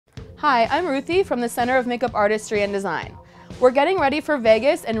Hi, I'm Ruthie from the Center of Makeup Artistry and Design. We're getting ready for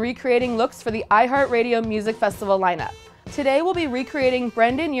Vegas and recreating looks for the iHeartRadio Music Festival lineup. Today we'll be recreating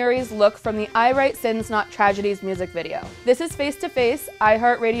Brendon Urie's look from the Write Sins Not Tragedies music video. This is Face to Face,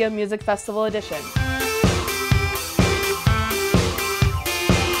 iHeartRadio Music Festival edition.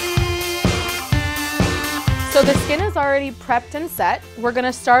 So the skin is already prepped and set. We're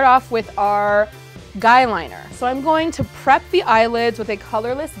gonna start off with our guy liner. So I'm going to prep the eyelids with a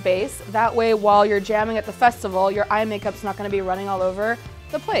colorless base. That way, while you're jamming at the festival, your eye makeup's not gonna be running all over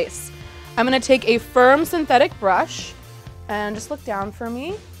the place. I'm gonna take a firm synthetic brush and just look down for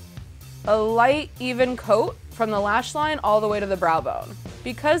me. A light, even coat from the lash line all the way to the brow bone.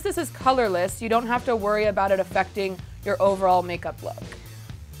 Because this is colorless, you don't have to worry about it affecting your overall makeup look.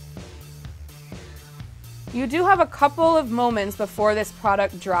 You do have a couple of moments before this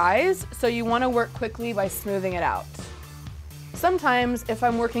product dries, so you want to work quickly by smoothing it out. Sometimes, if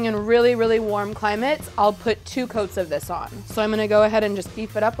I'm working in really, really warm climates, I'll put 2 coats of this on. So I'm going to go ahead and just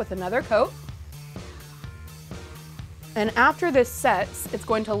beef it up with another coat. And after this sets, it's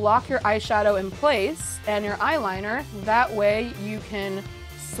going to lock your eyeshadow in place and your eyeliner. That way you can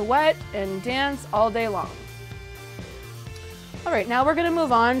sweat and dance all day long. All right, now we're going to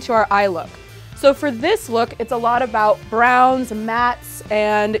move on to our eye look. So for this look, it's a lot about browns, mattes,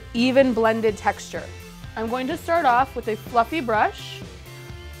 and even blended texture. I'm going to start off with a fluffy brush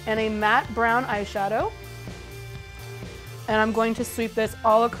and a matte brown eyeshadow. And I'm going to sweep this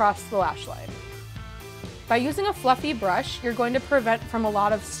all across the lash line. By using a fluffy brush, you're going to prevent from a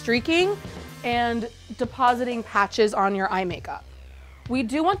lot of streaking and depositing patches on your eye makeup. We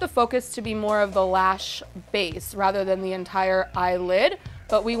do want the focus to be more of the lash base rather than the entire eyelid,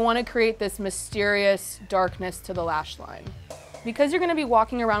 but we want to create this mysterious darkness to the lash line. Because you're going to be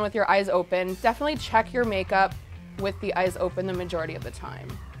walking around with your eyes open, definitely check your makeup with the eyes open the majority of the time.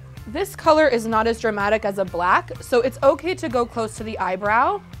 This color is not as dramatic as a black, so it's okay to go close to the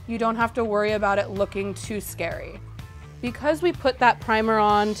eyebrow. You don't have to worry about it looking too scary. Because we put that primer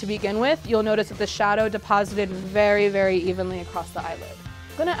on to begin with, you'll notice that the shadow deposited very, very evenly across the eyelid.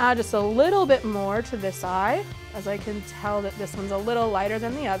 I'm going to add just a little bit more to this eye, as I can tell that this one's a little lighter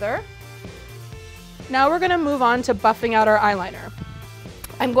than the other. Now we're going to move on to buffing out our eyeliner.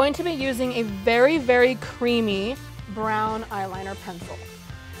 I'm going to be using a very, very creamy brown eyeliner pencil.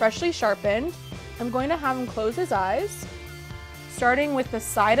 Freshly sharpened. I'm going to have him close his eyes. Starting with the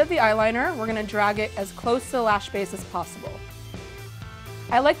side of the eyeliner, we're going to drag it as close to the lash base as possible.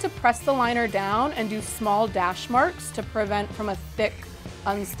 I like to press the liner down and do small dash marks to prevent from a thick,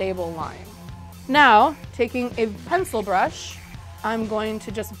 unstable line. Now, taking a pencil brush, I'm going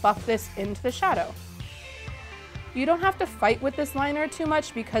to just buff this into the shadow. You don't have to fight with this liner too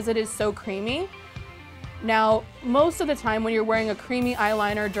much because it is so creamy. Now, most of the time when you're wearing a creamy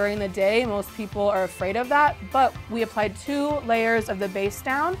eyeliner during the day, most people are afraid of that, but we applied 2 layers of the base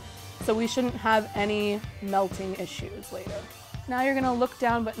down, so we shouldn't have any melting issues later. Now you're gonna look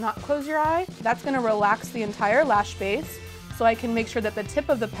down but not close your eye. That's gonna relax the entire lash base, so I can make sure that the tip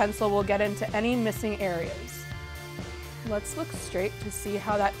of the pencil will get into any missing areas. Let's look straight to see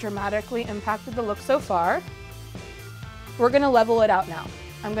how that dramatically impacted the look so far. We're gonna level it out now.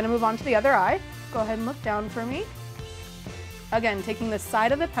 I'm gonna move on to the other eye. Go ahead and look down for me. Again, taking the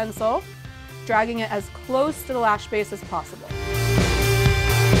side of the pencil, dragging it as close to the lash base as possible.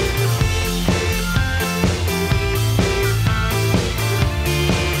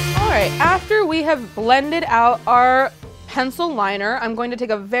 All right, after we have blended out our pencil liner, I'm going to take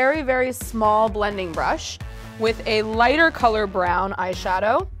a very, very small blending brush with a lighter color brown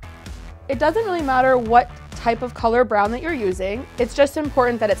eyeshadow. It doesn't really matter what type of color brown that you're using. It's just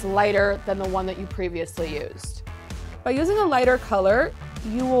important that it's lighter than the one that you previously used. By using a lighter color,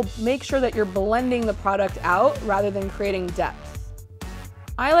 you will make sure that you're blending the product out rather than creating depth.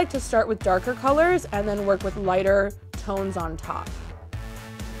 I like to start with darker colors and then work with lighter tones on top.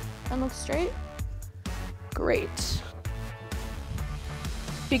 And look straight. Great.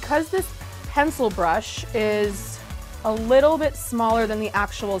 Because this pencil brush is a little bit smaller than the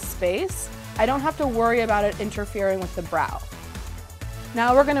actual space, I don't have to worry about it interfering with the brow.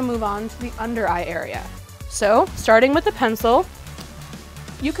 Now we're gonna move on to the under eye area. So, starting with the pencil,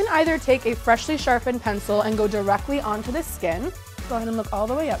 you can either take a freshly sharpened pencil and go directly onto the skin. Go ahead and look all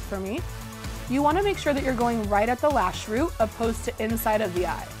the way up for me. You wanna make sure that you're going right at the lash root opposed to inside of the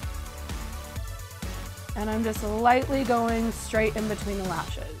eye. And I'm just lightly going straight in between the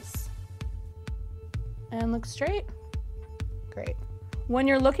lashes. And look straight. Great. When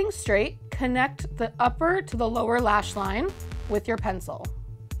you're looking straight, connect the upper to the lower lash line with your pencil.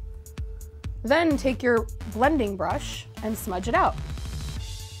 Then take your blending brush and smudge it out.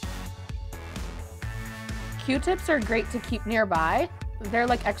 Q-tips are great to keep nearby. They're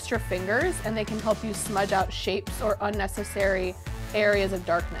like extra fingers and they can help you smudge out shapes or unnecessary areas of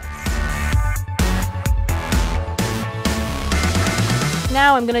darkness.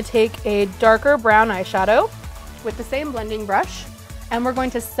 Now I'm going to take a darker brown eyeshadow with the same blending brush, and we're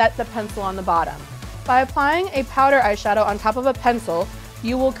going to set the pencil on the bottom. By applying a powder eyeshadow on top of a pencil,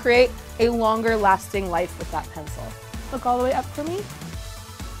 you will create a longer lasting life with that pencil. Look all the way up for me.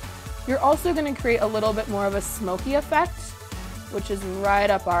 You're also going to create a little bit more of a smoky effect, which is right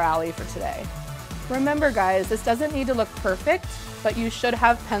up our alley for today. Remember guys, this doesn't need to look perfect, but you should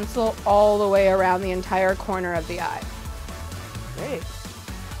have pencil all the way around the entire corner of the eye. Great.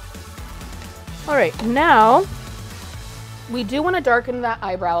 All right, now we do want to darken that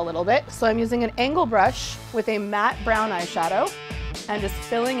eyebrow a little bit, so I'm using an angle brush with a matte brown eyeshadow and just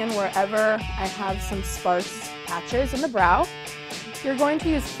filling in wherever I have some sparse patches in the brow. You're going to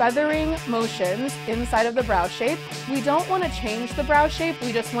use feathering motions inside of the brow shape. We don't want to change the brow shape,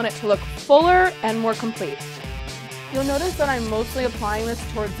 we just want it to look fuller and more complete. You'll notice that I'm mostly applying this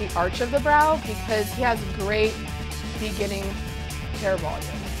towards the arch of the brow because he has great beginning hair volume.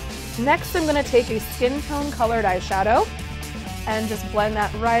 Next, I'm going to take a skin tone colored eyeshadow and just blend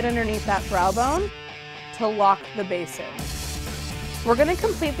that right underneath that brow bone to lock the base in. We're going to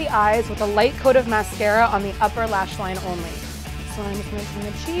complete the eyes with a light coat of mascara on the upper lash line only. So I'm just going to turn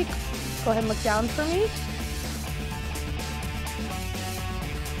the cheek. Go ahead and look down for me.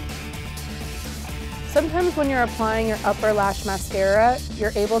 Sometimes when you're applying your upper lash mascara,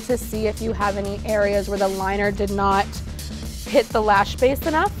 you're able to see if you have any areas where the liner did not hit the lash base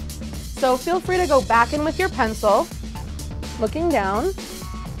enough. So feel free to go back in with your pencil, looking down,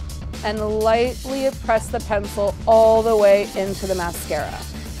 and lightly press the pencil all the way into the mascara.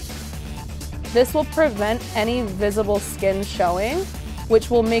 This will prevent any visible skin showing, which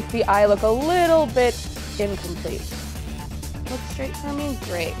will make the eye look a little bit incomplete. Look straight for me,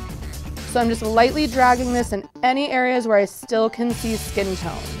 great. So I'm just lightly dragging this in any areas where I still can see skin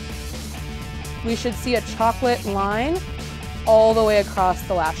tone. We should see a chocolate line all the way across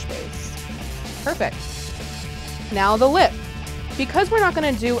the lash base. Perfect. Now the lip. Because we're not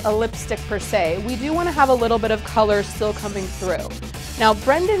going to do a lipstick per se, we do want to have a little bit of color still coming through. Now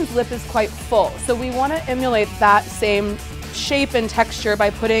Brendon's lip is quite full, so we want to emulate that same shape and texture by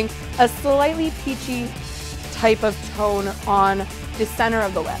putting a slightly peachy type of tone on the center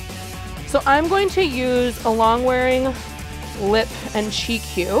of the lip. So I'm going to use a long-wearing lip and cheek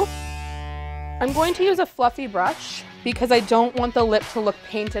hue. I'm going to use a fluffy brush because I don't want the lip to look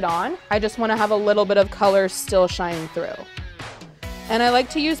painted on. I just want to have a little bit of color still shining through. And I like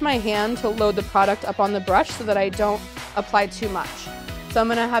to use my hand to load the product up on the brush so that I don't apply too much. So I'm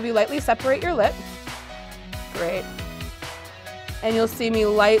going to have you lightly separate your lip. Great. And you'll see me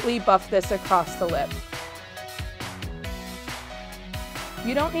lightly buff this across the lip.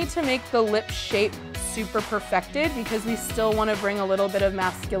 You don't need to make the lip shape super perfected because we still want to bring a little bit of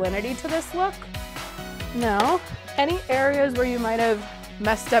masculinity to this look. Now, any areas where you might have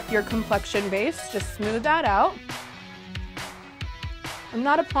messed up your complexion base, just smooth that out. I'm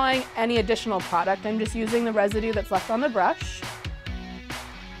not applying any additional product, I'm just using the residue that's left on the brush.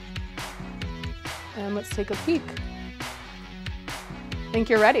 And let's take a peek. I think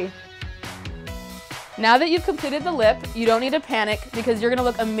you're ready. Now that you've completed the lip, you don't need to panic because you're going to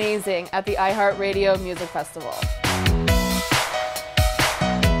look amazing at the iHeartRadio Music Festival.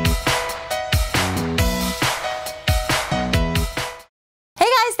 Hey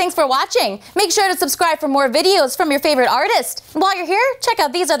guys, thanks for watching. Make sure to subscribe for more videos from your favorite artist. And while you're here, check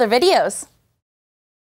out these other videos.